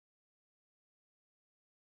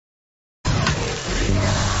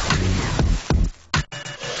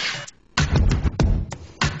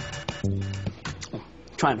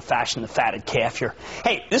trying to fashion the fatted calf here.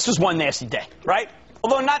 Hey, this was one nasty day, right?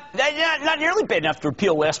 Although not nearly bad enough to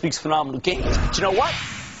repeal last week's phenomenal gains. But you know what?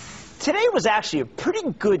 Today was actually a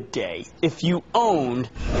pretty good day if you owned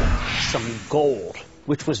some gold,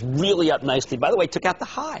 which was really up nicely. By the way, took out the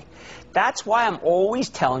high. That's why I'm always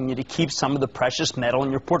telling you to keep some of the precious metal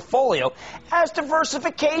in your portfolio as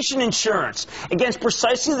diversification insurance against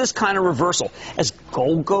precisely this kind of reversal. As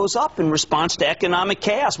gold goes up in response to economic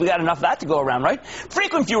chaos, we got enough of that to go around, right?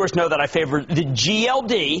 Frequent viewers know that I favor the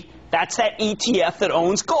GLD. That's that ETF that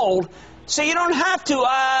owns gold. So you don't have to,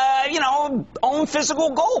 own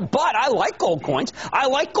physical gold. But I like gold coins. I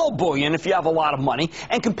like gold bullion if you have a lot of money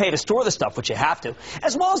and can pay to store the stuff, which you have to,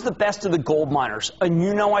 as well as the best of the gold miners. And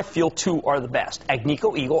you know I feel two are the best.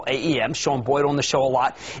 Agnico Eagle, AEM, Sean Boyd on the show a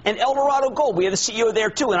lot, and Eldorado Gold. We have the CEO there,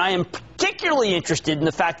 too, and I am particularly interested in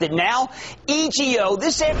the fact that now EGO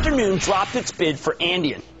this afternoon dropped its bid for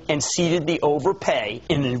Andean and ceded the overpay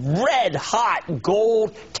in a red-hot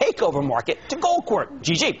gold takeover market to Goldcorp.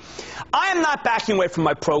 GG. I am not backing away from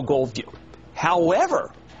my pro-gold view.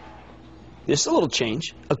 However, there's a little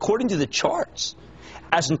change. According to the charts,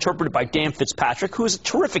 as interpreted by Dan Fitzpatrick, who is a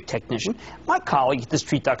terrific technician, my colleague at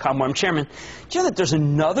TheStreet.com, where I'm chairman, do you know that there's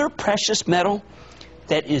another precious metal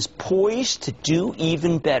that is poised to do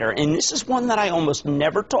even better? And this is one that I almost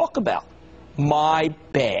never talk about. My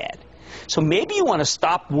bad. So maybe you want to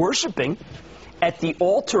stop worshiping at the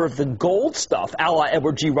altar of the gold stuff, a la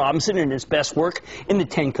Edward G. Robinson in his best work in the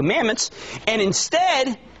Ten Commandments, and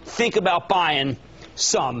instead think about buying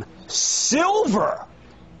some silver.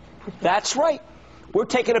 That's right. We're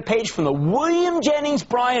taking a page from the William Jennings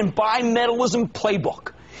Bryan bimetallism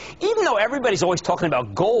playbook. Even though everybody's always talking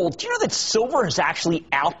about gold, do you know that silver has actually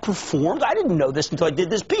outperformed? I didn't know this until I did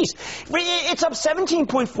this piece. It's up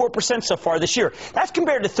 17.4% so far this year. That's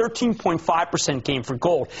compared to 13.5% gain for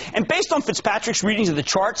gold. And based on Fitzpatrick's readings of the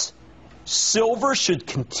charts, silver should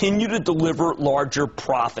continue to deliver larger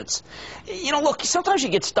profits. You know, look, sometimes you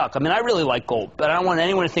get stuck. I mean, I really like gold, but I don't want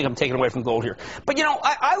anyone to think I'm taking away from gold here. But, you know,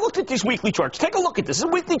 I looked at these weekly charts. Take a look at this. This is a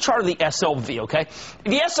weekly chart of the SLV, okay?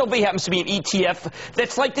 The SLV happens to be an ETF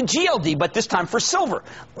that's like the GLD, but this time for silver.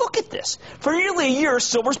 Look at this. For nearly a year,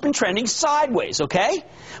 silver's been trending sideways, okay?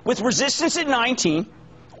 With resistance at 19.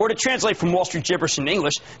 Or to translate from Wall Street gibberish in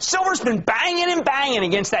English, silver's been banging and banging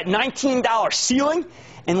against that $19 ceiling.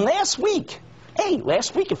 And last week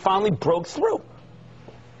it finally broke through.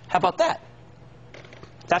 How about that?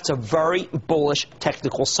 That's a very bullish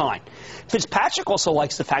technical sign. Fitzpatrick also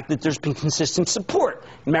likes the fact that there's been consistent support.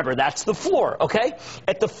 Remember, that's the floor, okay?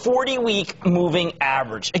 At the 40-week moving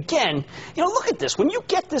average. Again, you know, look at this. When you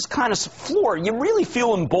get this kind of floor, you really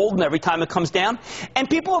feel emboldened every time it comes down. And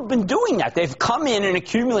people have been doing that. They've come in and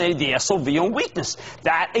accumulated the SLV on weakness.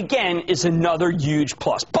 That, again, is another huge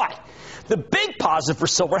plus. But the big positive for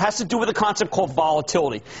silver has to do with a concept called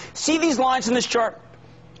volatility. See these lines in this chart?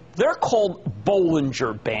 They're called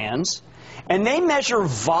Bollinger Bands, and they measure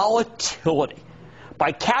volatility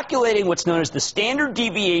by calculating what's known as the standard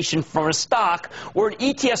deviation from a stock or an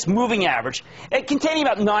ETF's moving average, containing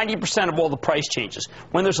about 90% of all the price changes.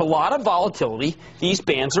 When there's a lot of volatility, these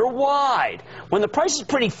bands are wide. When the price is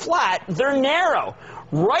pretty flat, they're narrow.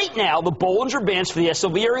 Right now, the Bollinger Bands for the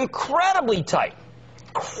SLV are incredibly tight.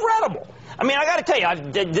 Incredible. I mean, I got to tell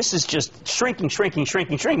you, this is just shrinking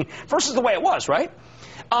versus the way it was, right?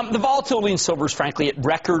 The volatility in silver is, frankly, at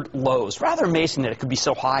record lows. Rather amazing that it could be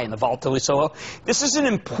so high and the volatility so low. This is an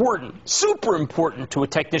important, super important to a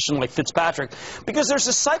technician like Fitzpatrick because there's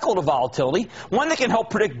a cycle to volatility, one that can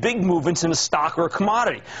help predict big movements in a stock or a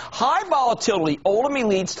commodity. High volatility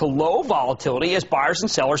ultimately leads to low volatility as buyers and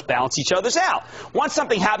sellers balance each other's out. Once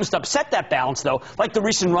something happens to upset that balance, though, like the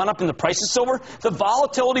recent run-up in the price of silver, the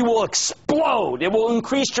volatility will explode. It will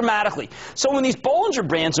increase dramatically. So when these Bollinger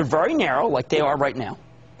Bands are very narrow, like they are right now,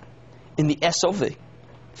 in the SLV,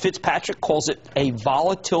 Fitzpatrick calls it a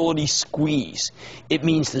volatility squeeze. It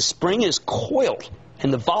means the spring is coiled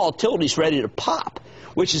and the volatility is ready to pop,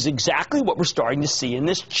 which is exactly what we're starting to see in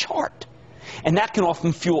this chart. And that can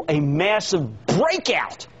often fuel a massive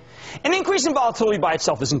breakout. An increase in volatility by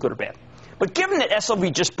itself isn't good or bad. But given that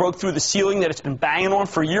SLV just broke through the ceiling that it's been banging on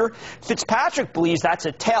for a year, Fitzpatrick believes that's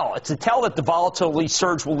a tell. It's a tell that the volatility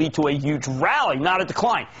surge will lead to a huge rally, not a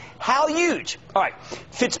decline. How huge? All right.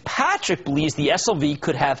 Fitzpatrick believes the SLV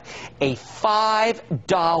could have a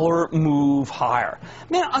 $5 move higher.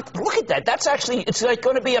 Man, look at that. That's actually, it's like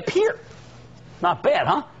going to be up here. Not bad,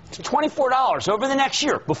 huh? to $24 over the next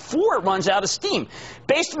year before it runs out of steam,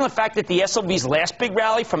 based on the fact that the SLV's last big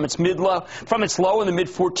rally from its low in the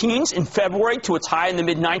mid-14s in February to its high in the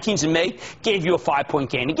mid-19s in May gave you a 5-point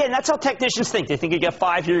gain. Again, that's how technicians think. They think you get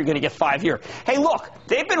 5 here, you're going to get 5 here. Hey, look,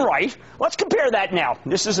 they've been right. Let's compare that now.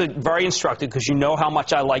 This is very instructive because you know how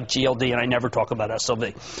much I like GLD and I never talk about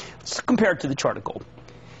SLV. Let's compare it to the chart of gold.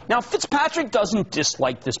 Now, Fitzpatrick doesn't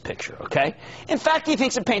dislike this picture, okay? In fact, he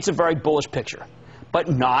thinks it paints a very bullish picture, but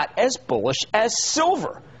not as bullish as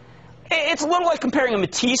silver. It's a little like comparing a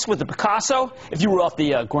Matisse with a Picasso, if you were off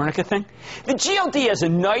the Guernica thing. The GLD has a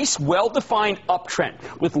nice, well-defined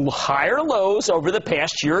uptrend with higher lows over the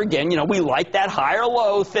past year. Again, you know, we like that higher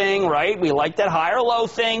low thing, right? We like that higher low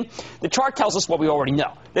thing. The chart tells us what we already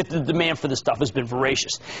know, that the demand for this stuff has been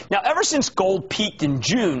voracious. Now, ever since gold peaked in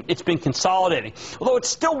June, it's been consolidating, although it's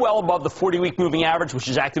still well above the 40-week moving average, which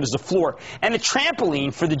is active as a floor, and a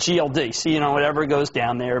trampoline for the GLD. So, you know, whatever goes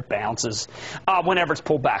down there, it bounces whenever it's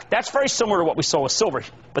pulled back. That's very similar to what we saw with silver,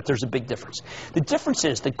 but there's a big difference. The difference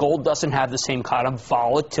is that gold doesn't have the same kind of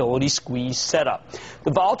volatility squeeze setup. The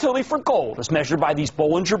volatility for gold, as measured by these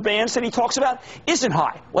Bollinger Bands that he talks about, isn't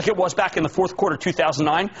high, like it was back in the fourth quarter of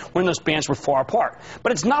 2009 when those bands were far apart.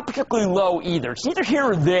 But it's not particularly low either. It's neither here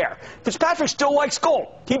or there. Fitzpatrick still likes gold.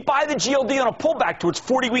 He'd buy the GLD on a pullback to its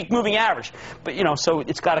 40-week moving average. But, you know, so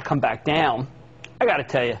it's got to come back down. I got to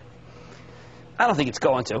tell you, I don't think it's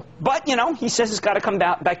going to. But, you know, he says it's got to come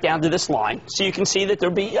back down to this line. So you can see that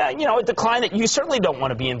there'll be, you know, a decline that you certainly don't want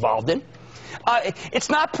to be involved in. It's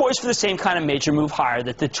not poised for the same kind of major move higher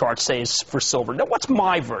that the chart says for silver. Now, what's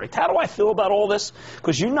my verdict? How do I feel about all this?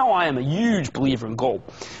 Because you know I am a huge believer in gold.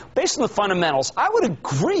 Based on the fundamentals, I would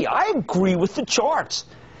agree. I agree with the charts.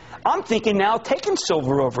 I'm thinking now taking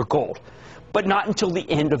silver over gold, but not until the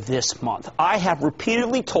end of this month. I have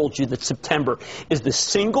repeatedly told you that September is the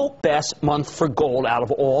single best month for gold out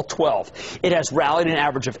of all 12. It has rallied an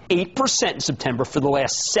average of 8% in September for the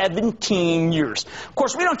last 17 years. Of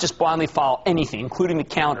course, we don't just blindly follow anything, including the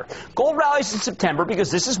calendar. Gold rallies in September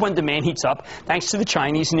because this is when demand heats up, thanks to the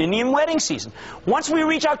Chinese and Indian wedding season. Once we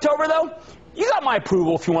reach October, though, you got my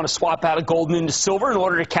approval if you want to swap out of gold and into silver in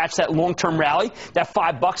order to catch that long-term rally, that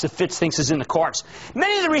 $5 that Fitz thinks is in the cards.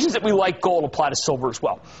 Many of the reasons that we like gold apply to silver as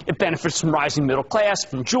well. It benefits from rising middle class,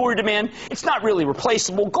 from jewelry demand. It's not really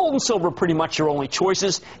replaceable. Gold and silver are pretty much your only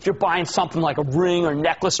choices. If you're buying something like a ring or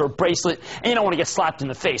necklace or a bracelet and you don't want to get slapped in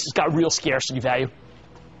the face, it's got real scarcity value.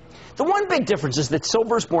 The one big difference is that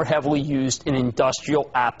silver is more heavily used in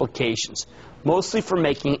industrial applications, mostly for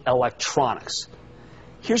making electronics.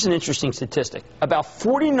 Here's an interesting statistic. About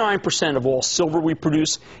 49% of all silver we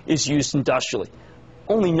produce is used industrially,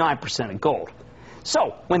 only 9% of gold.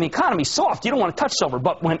 So when the economy's soft, you don't want to touch silver.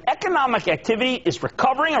 But when economic activity is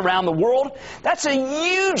recovering around the world, that's a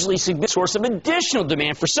hugely significant source of additional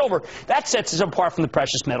demand for silver. That sets us apart from the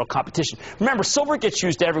precious metal competition. Remember, silver gets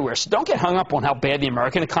used everywhere, so don't get hung up on how bad the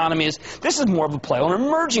American economy is. This is more of a play on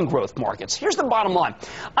emerging growth markets. Here's the bottom line.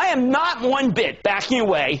 I am not one bit backing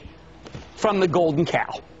away from the golden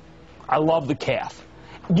cow. I love the calf.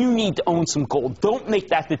 You need to own some gold. Don't make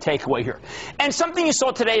that the takeaway here. And something you saw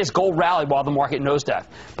today is gold rallied while the market nosedived.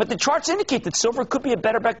 But the charts indicate that silver could be a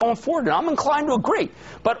better bet going forward, and I'm inclined to agree.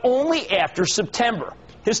 But only after September,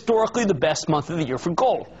 historically the best month of the year for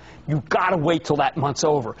gold. You've got to wait till that month's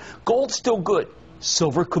over. Gold's still good.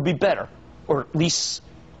 Silver could be better, or at least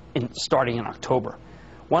starting in October.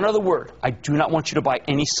 One other word, I do not want you to buy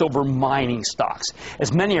any silver mining stocks,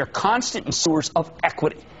 as many are constant source of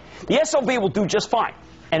equity. The SLV will do just fine,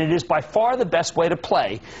 and it is by far the best way to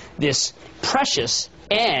play this precious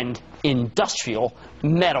and industrial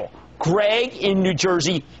metal. Greg in New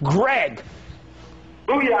Jersey. Greg.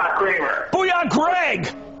 Booyah, Cramer. Booyah, Greg.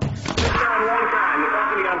 Long time. The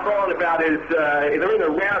company I'm calling about is they're in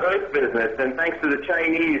the rare earth business, and thanks to the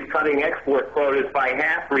Chinese cutting export quotas by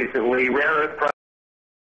half recently, rare earth prices